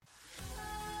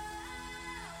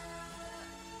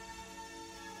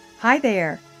Hi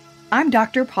there, I'm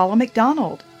Dr. Paula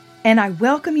McDonald, and I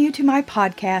welcome you to my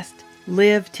podcast,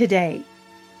 Live Today.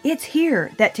 It's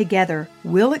here that together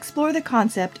we'll explore the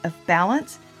concept of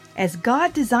balance as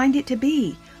God designed it to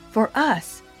be for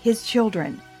us, His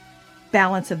children.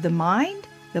 Balance of the mind,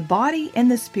 the body,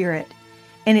 and the spirit.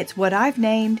 And it's what I've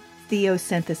named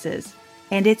Theosynthesis,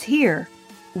 and it's here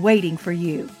waiting for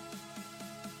you.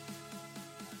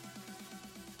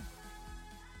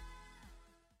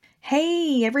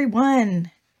 Hey everyone,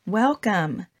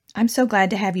 welcome. I'm so glad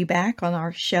to have you back on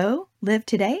our show, Live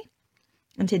Today.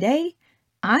 And today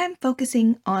I'm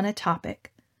focusing on a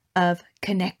topic of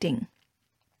connecting.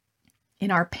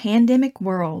 In our pandemic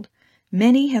world,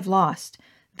 many have lost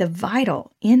the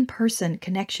vital in-person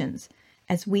connections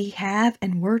as we have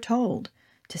and were told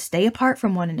to stay apart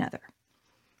from one another.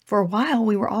 For a while,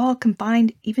 we were all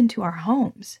confined even to our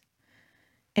homes.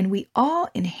 And we all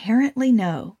inherently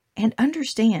know and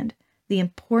understand the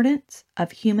importance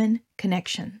of human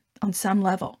connection on some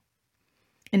level.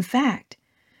 In fact,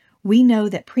 we know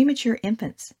that premature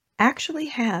infants actually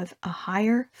have a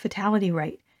higher fatality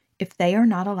rate if they are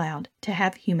not allowed to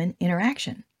have human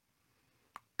interaction.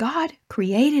 God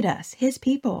created us, His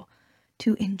people,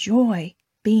 to enjoy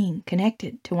being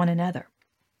connected to one another.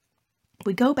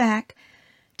 We go back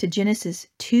to Genesis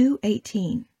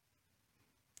 2:18.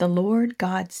 The Lord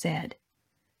God said,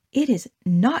 "It is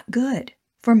not good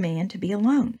for man to be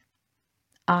alone.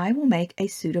 I will make a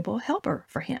suitable helper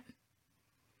for him."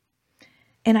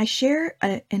 And I share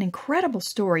an incredible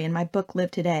story in my book, Live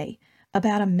Today,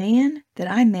 about a man that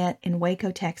I met in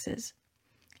Waco, Texas.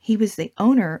 He was the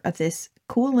owner of this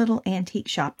cool little antique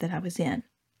shop that I was in.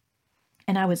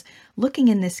 And I was looking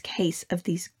in this case of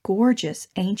these gorgeous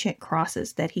ancient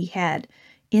crosses that he had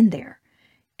in there.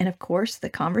 And of course, the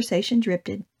conversation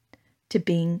drifted to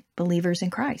being believers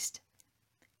in Christ.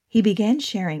 He began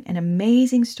sharing an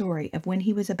amazing story of when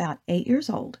he was about 8 years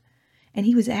old, and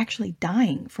he was actually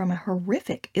dying from a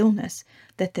horrific illness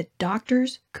that the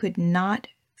doctors could not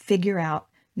figure out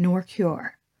nor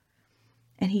cure.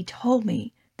 And he told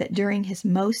me that during his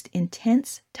most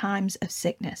intense times of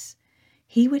sickness,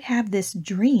 he would have this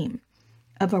dream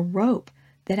of a rope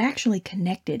that actually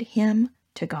connected him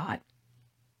to God.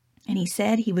 And he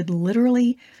said he would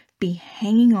literally be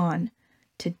hanging on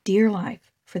to dear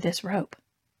life for this rope.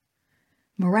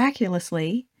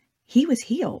 Miraculously, he was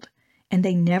healed, and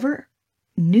they never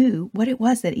knew what it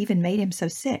was that even made him so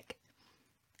sick.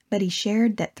 But he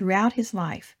shared that throughout his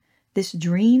life, this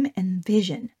dream and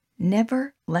vision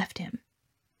never left him.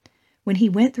 When he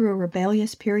went through a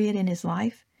rebellious period in his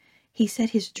life, he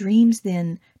said his dreams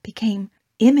then became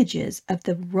images of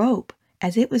the rope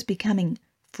as it was becoming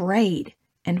frayed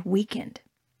and weakened.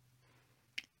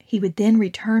 He would then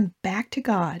return back to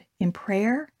God in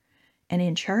prayer and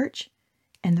in church,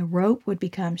 and the rope would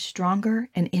become stronger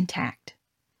and intact.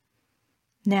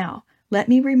 Now, let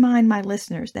me remind my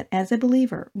listeners that as a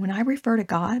believer, when I refer to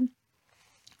God,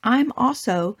 I'm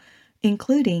also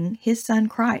including His Son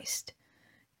Christ.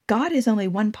 God is only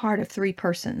one part of three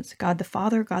persons: God the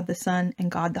Father, God the Son, and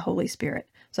God the Holy Spirit.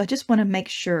 So I just want to make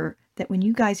sure that when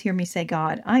you guys hear me say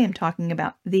God, I am talking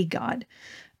about the God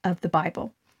of the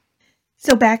Bible.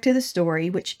 So back to the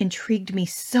story, which intrigued me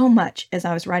so much as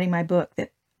I was writing my book,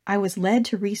 that I was led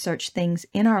to research things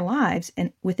in our lives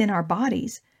and within our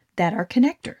bodies that are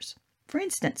connectors. For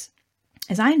instance,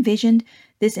 as I envisioned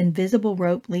this invisible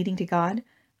rope leading to God,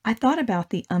 I thought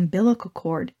about the umbilical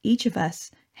cord each of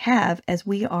us have as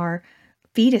we are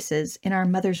fetuses in our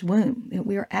mother's womb.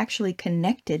 We are actually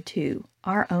connected to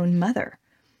our own mother.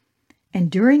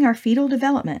 And during our fetal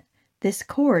development, this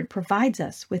cord provides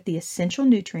us with the essential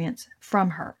nutrients from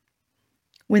her.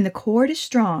 When the cord is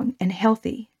strong and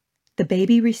healthy, the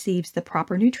baby receives the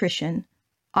proper nutrition,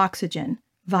 oxygen,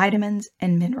 vitamins,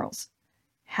 and minerals.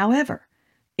 However,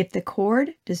 if the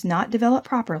cord does not develop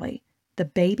properly, the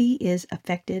baby is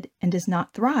affected and does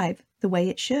not thrive the way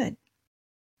it should.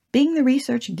 Being the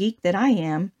research geek that I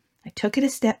am, I took it a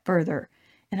step further,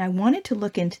 and I wanted to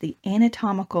look into the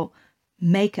anatomical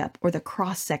makeup or the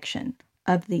cross-section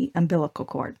of the umbilical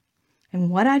cord.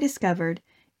 And what I discovered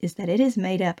is that it is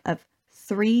made up of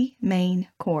three main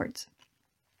cords.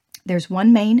 There's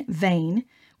one main vein,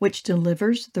 which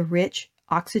delivers the rich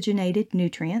oxygenated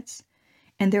nutrients,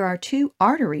 and there are two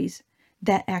arteries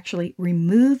that actually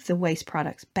remove the waste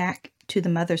products back to the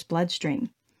mother's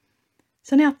bloodstream.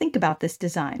 So now think about this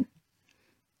design.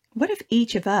 What if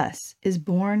each of us is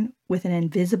born with an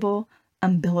invisible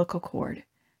umbilical cord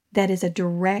that is a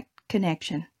direct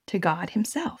connection to God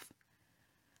Himself?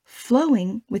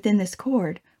 Flowing within this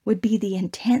cord would be the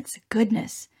intense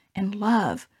goodness and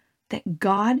love that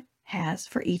God has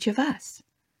for each of us.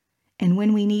 And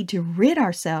when we need to rid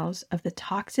ourselves of the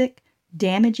toxic,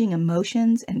 damaging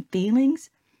emotions and feelings,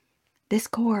 this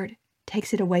cord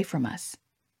takes it away from us.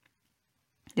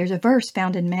 There's a verse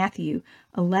found in Matthew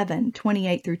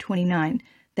 11:28 through 29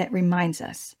 that reminds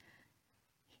us.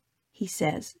 He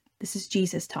says, this is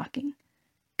Jesus talking,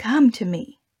 "Come to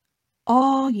me,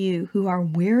 all you who are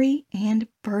weary and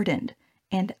burdened,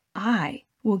 and I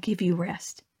will give you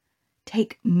rest.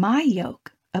 Take my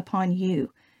yoke upon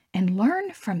you and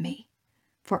learn from me,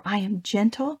 for I am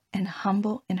gentle and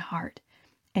humble in heart,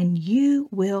 and you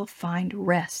will find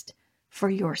rest for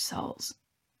your souls."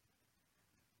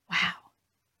 Wow.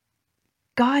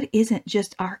 God isn't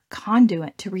just our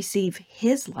conduit to receive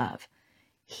His love.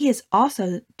 He is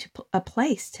also a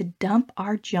place to dump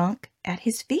our junk at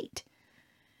His feet.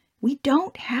 We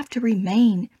don't have to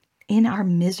remain in our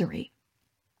misery.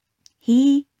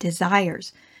 He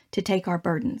desires to take our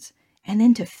burdens and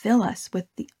then to fill us with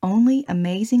the only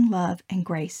amazing love and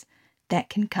grace that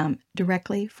can come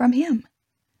directly from Him.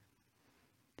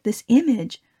 This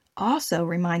image also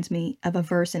reminds me of a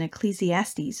verse in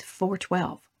Ecclesiastes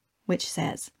 4:12, which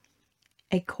says,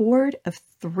 "A cord of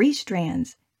 3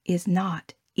 strands is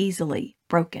not easily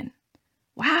broken."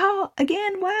 Wow!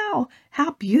 Again, wow!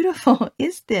 How beautiful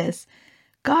is this?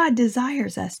 God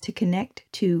desires us to connect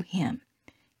to Him.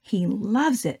 He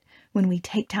loves it when we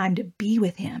take time to be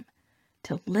with Him,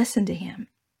 to listen to Him,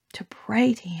 to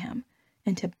pray to Him,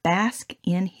 and to bask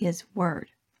in His Word.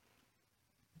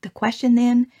 The question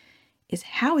then is,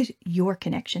 how is your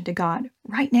connection to God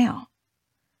right now?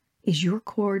 Is your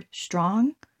cord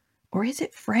strong, or is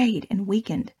it frayed and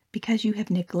weakened because you have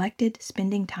neglected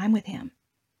spending time with Him?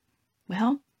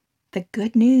 Well, the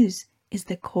good news is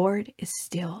the cord is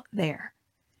still there.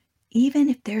 Even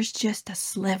if there's just a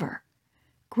sliver,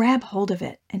 grab hold of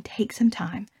it and take some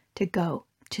time to go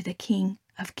to the King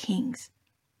of Kings.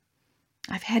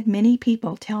 I've had many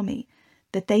people tell me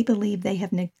that they believe they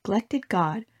have neglected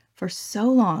God for so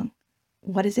long.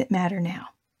 What does it matter now?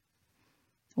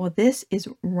 Well, this is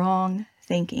wrong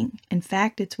thinking. In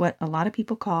fact, it's what a lot of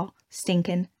people call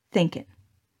stinking thinking.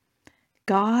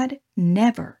 God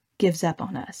never gives up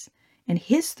on us, and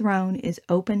His throne is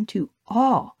open to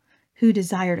all who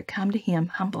desire to come to Him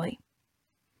humbly.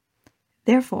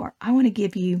 Therefore, I want to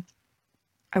give you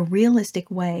a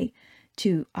realistic way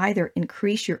to either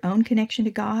increase your own connection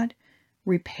to God,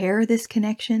 repair this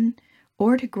connection,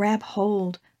 or to grab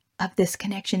hold of this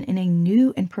connection in a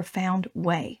new and profound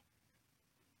way.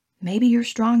 Maybe your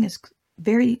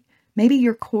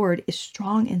cord is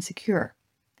strong and secure.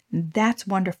 That's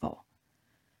wonderful.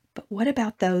 But what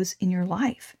about those in your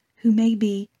life who may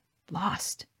be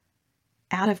lost,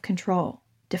 out of control,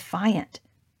 defiant,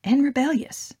 and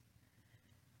rebellious?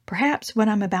 Perhaps what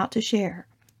I'm about to share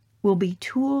will be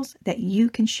tools that you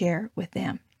can share with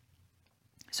them.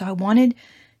 So I wanted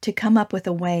to come up with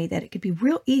a way that it could be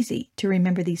real easy to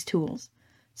remember these tools.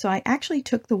 So I actually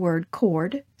took the word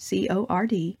cord,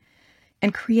 C-O-R-D,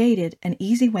 and created an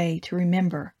easy way to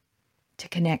remember to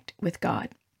connect with God.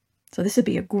 So this would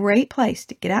be a great place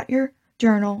to get out your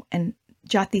journal and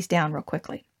jot these down real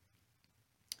quickly.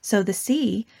 So the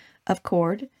C of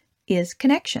cord is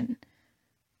connection.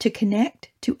 To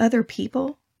connect to other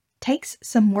people takes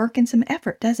some work and some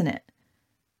effort, doesn't it?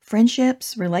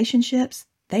 Friendships, relationships,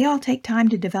 they all take time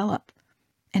to develop,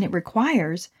 and it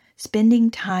requires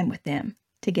spending time with them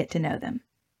to get to know them.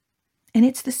 And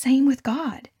it's the same with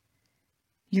God.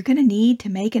 You're going to need to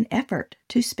make an effort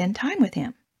to spend time with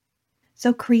Him.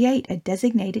 So create a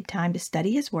designated time to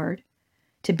study His Word,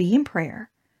 to be in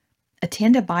prayer,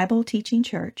 attend a Bible teaching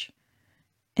church,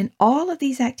 and all of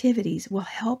these activities will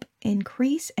help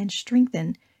increase and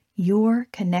strengthen your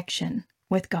connection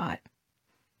with God.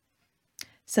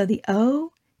 So the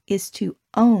O is to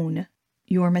own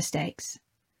your mistakes.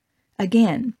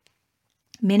 Again,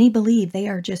 many believe they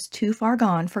are just too far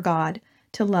gone for God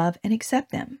to love and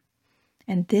accept them.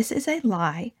 And this is a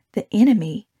lie the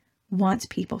enemy wants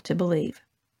people to believe.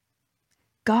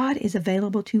 God is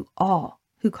available to all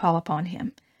who call upon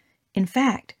Him. In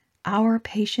fact, our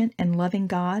patient and loving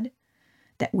God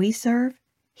that we serve,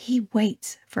 He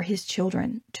waits for His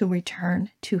children to return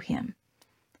to Him.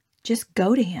 Just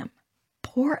go to Him,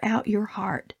 pour out your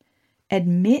heart,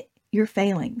 admit your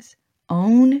failings,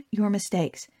 own your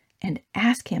mistakes, and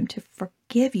ask Him to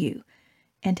forgive you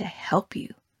and to help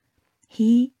you.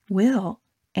 He will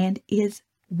and is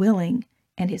willing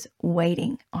and is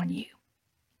waiting on you.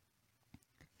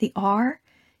 The R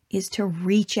is to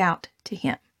reach out to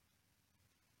Him.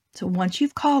 So once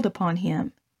you've called upon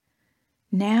Him,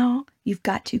 now you've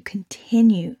got to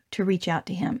continue to reach out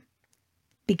to Him.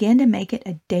 Begin to make it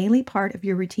a daily part of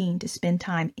your routine to spend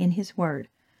time in His Word,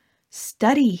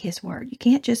 Study His Word. You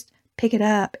can't just pick it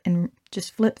up and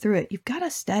just flip through it. You've got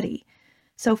to study.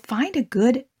 So find a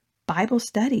good Bible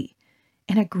study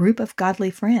and a group of godly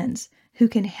friends who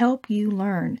can help you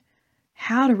learn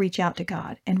how to reach out to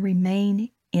God and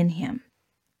remain in Him.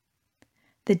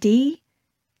 The D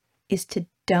is to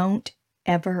don't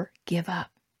ever give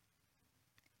up.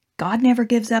 God never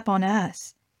gives up on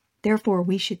us. Therefore,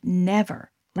 we should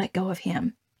never let go of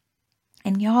Him.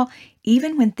 And y'all,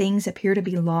 even when things appear to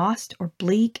be lost or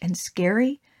bleak and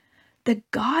scary, the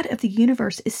God of the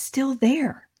universe is still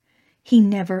there. He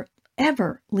never,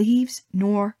 ever leaves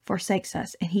nor forsakes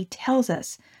us. And He tells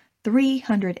us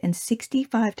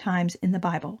 365 times in the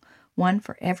Bible, one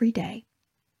for every day,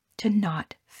 to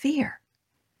not fear.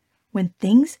 When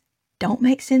things don't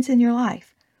make sense in your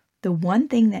life, the one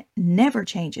thing that never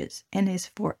changes and is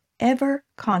forever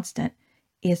constant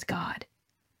is God.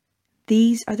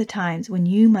 These are the times when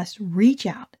you must reach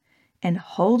out and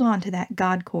hold on to that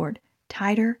God cord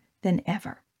tighter than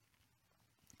ever.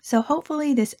 So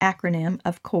hopefully this acronym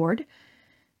of CORD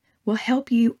will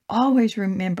help you always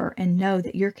remember and know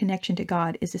that your connection to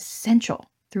God is essential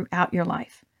throughout your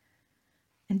life.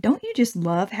 And don't you just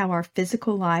love how our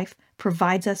physical life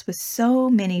provides us with so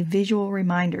many visual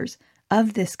reminders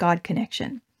of this God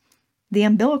connection? The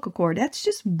umbilical cord, that's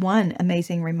just one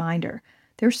amazing reminder.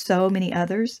 There's so many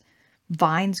others.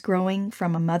 Vines growing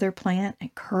from a mother plant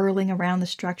and curling around the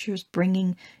structures,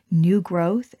 bringing new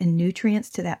growth and nutrients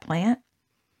to that plant.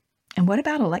 And what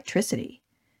about electricity?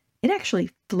 It actually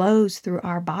flows through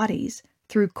our bodies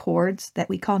through cords that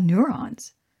we call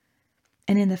neurons.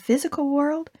 And in the physical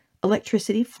world,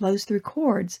 electricity flows through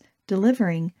cords,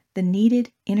 delivering the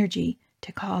needed energy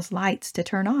to cause lights to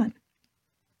turn on.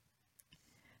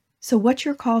 So what's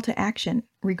your call to action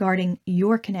regarding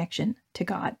your connection to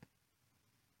God?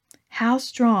 How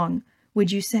strong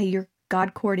would you say your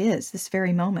God cord is this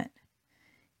very moment?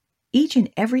 Each and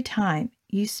every time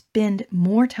you spend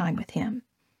more time with Him,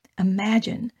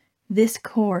 imagine this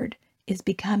cord is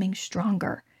becoming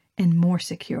stronger and more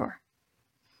secure.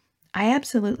 I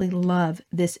absolutely love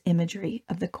this imagery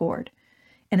of the cord.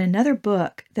 And another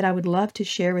book that I would love to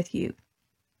share with you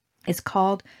is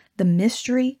called The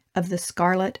Mystery of the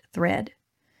Scarlet Thread.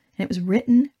 And it was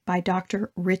written by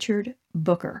Dr. Richard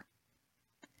Booker.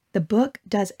 The book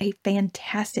does a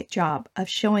fantastic job of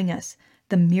showing us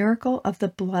the miracle of the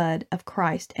blood of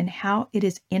Christ and how it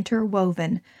is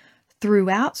interwoven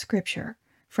throughout Scripture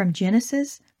from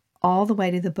Genesis all the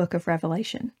way to the book of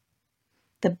Revelation.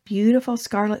 The beautiful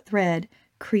scarlet thread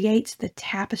creates the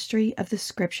tapestry of the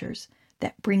Scriptures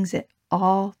that brings it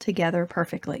all together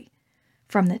perfectly.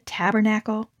 From the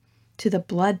tabernacle to the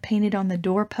blood painted on the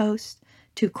doorpost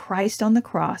to Christ on the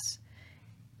cross,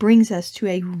 brings us to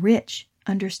a rich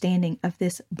understanding of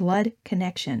this blood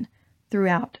connection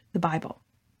throughout the Bible.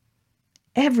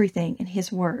 Everything in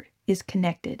His Word is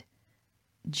connected,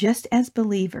 just as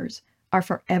believers are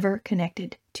forever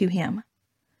connected to Him.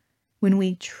 When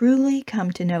we truly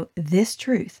come to know this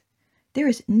truth, there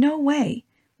is no way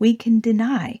we can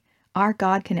deny our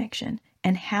God connection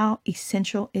and how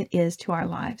essential it is to our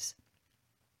lives.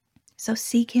 So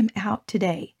seek Him out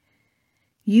today.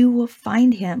 You will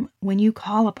find Him when you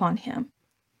call upon Him.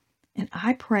 And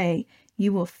I pray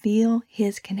you will feel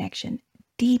His connection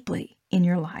deeply in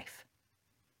your life.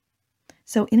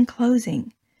 So in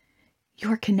closing,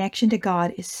 your connection to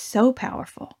God is so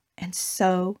powerful and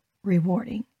so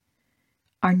rewarding.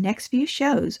 Our next few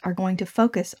shows are going to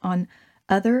focus on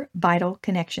other vital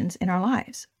connections in our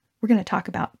lives. We're going to talk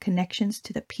about connections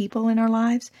to the people in our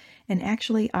lives and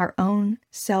actually our own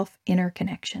self-inner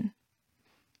connection.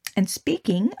 And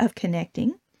speaking of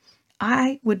connecting,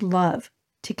 I would love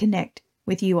to connect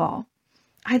with you all.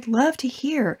 I'd love to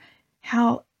hear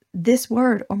how this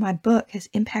word or my book has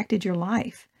impacted your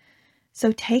life.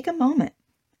 So take a moment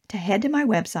to head to my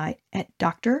website at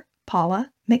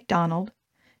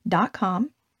drpaulamcdonald.com.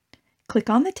 Click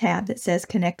on the tab that says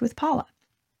Connect with Paula.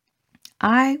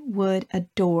 I would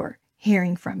adore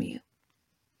hearing from you.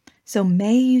 So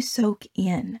may you soak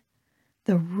in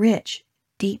the rich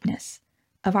deepness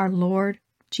of our Lord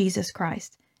Jesus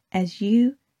Christ as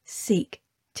you seek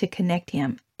to connect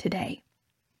Him today.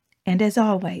 And as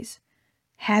always,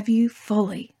 have you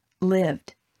fully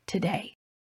lived today?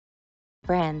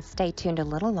 Friends, stay tuned a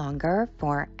little longer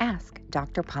for Ask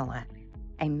Dr. Paula,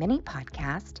 a mini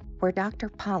podcast where Dr.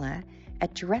 Paula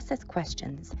addresses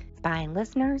questions by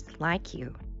listeners like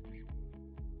you.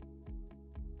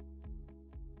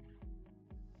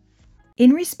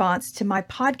 In response to my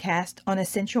podcast on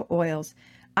essential oils,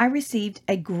 I received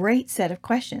a great set of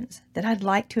questions that I'd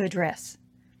like to address.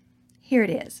 Here it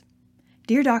is.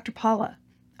 Dear Dr. Paula,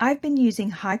 I've been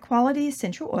using high-quality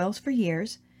essential oils for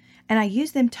years, and I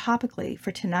use them topically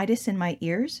for tinnitus in my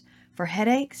ears, for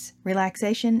headaches,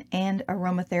 relaxation, and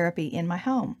aromatherapy in my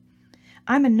home.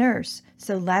 I'm a nurse,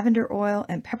 so lavender oil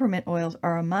and peppermint oils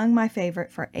are among my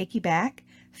favorite for achy back,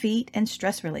 feet, and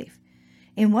stress relief.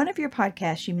 In one of your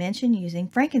podcasts, you mentioned using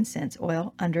frankincense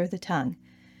oil under the tongue.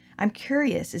 I'm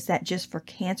curious, is that just for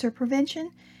cancer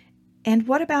prevention? And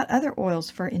what about other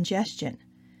oils for ingestion?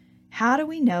 How do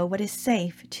we know what is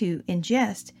safe to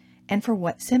ingest and for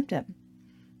what symptom?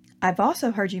 I've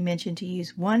also heard you mention to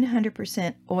use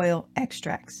 100% oil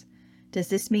extracts. Does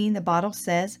this mean the bottle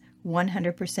says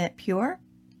 100% pure?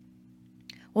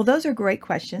 Well, those are great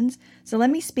questions, so let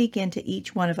me speak into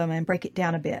each one of them and break it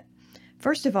down a bit.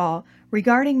 First of all,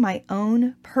 regarding my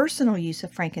own personal use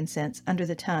of frankincense under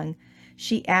the tongue,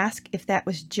 she asked if that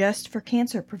was just for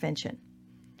cancer prevention.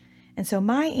 And so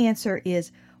my answer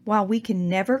is, while we can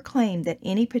never claim that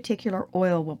any particular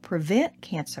oil will prevent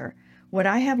cancer, what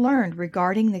I have learned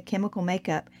regarding the chemical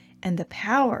makeup and the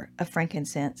power of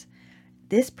frankincense,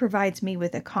 this provides me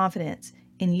with a confidence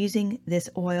in using this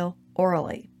oil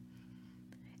orally.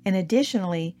 And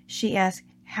additionally, she asked,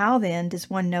 how then does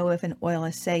one know if an oil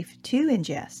is safe to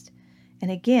ingest?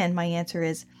 And again, my answer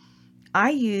is,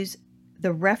 I use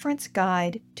the Reference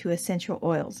Guide to Essential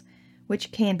Oils,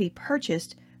 which can be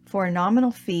purchased for a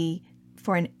nominal fee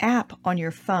for an app on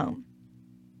your phone.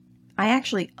 I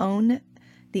actually own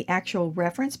the actual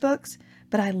reference books,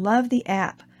 but I love the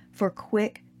app for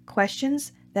quick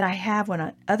questions that I have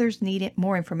when others need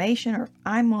more information or if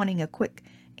I'm wanting a quick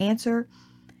answer.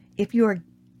 If you are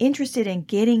interested in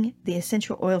getting the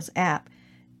Essential Oils app,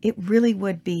 it really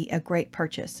would be a great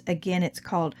purchase. Again, it's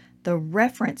called the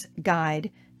Reference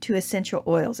Guide to Essential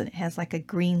Oils, and it has like a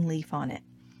green leaf on it.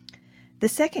 The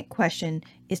second question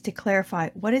is to clarify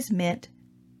what is meant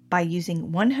by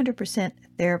using 100%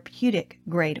 therapeutic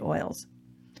grade oils.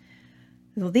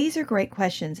 Well, these are great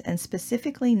questions, and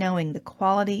specifically knowing the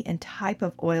quality and type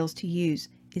of oils to use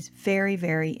is very,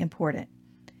 very important.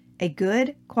 A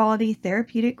good quality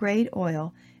therapeutic grade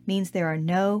oil means there are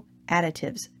no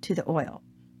additives to the oil.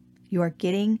 You are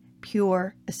getting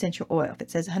pure essential oil. If it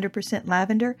says 100%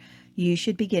 lavender, you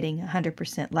should be getting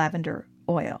 100% lavender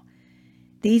oil.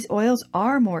 These oils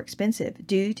are more expensive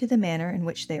due to the manner in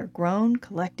which they are grown,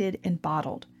 collected, and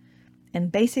bottled.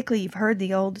 And basically, you've heard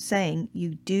the old saying,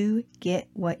 you do get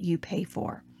what you pay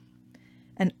for.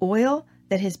 An oil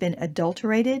that has been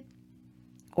adulterated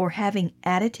or having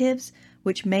additives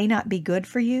which may not be good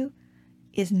for you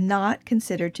is not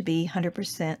considered to be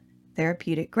 100%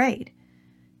 therapeutic grade.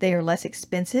 They are less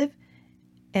expensive,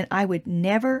 and I would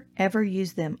never, ever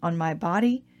use them on my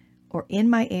body or in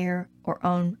my air or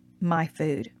on my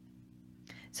food.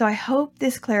 So I hope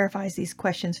this clarifies these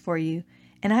questions for you,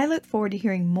 and I look forward to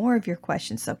hearing more of your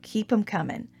questions, so keep them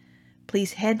coming.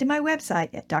 Please head to my website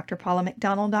at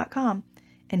drpaulamcdonald.com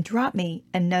and drop me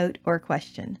a note or a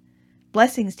question.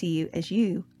 Blessings to you as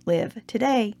you live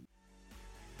today.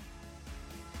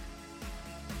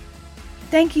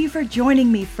 Thank you for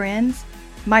joining me, friends.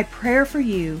 My prayer for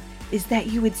you is that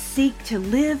you would seek to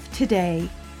live today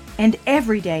and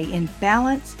every day in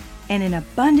balance and in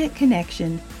abundant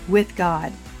connection with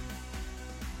God.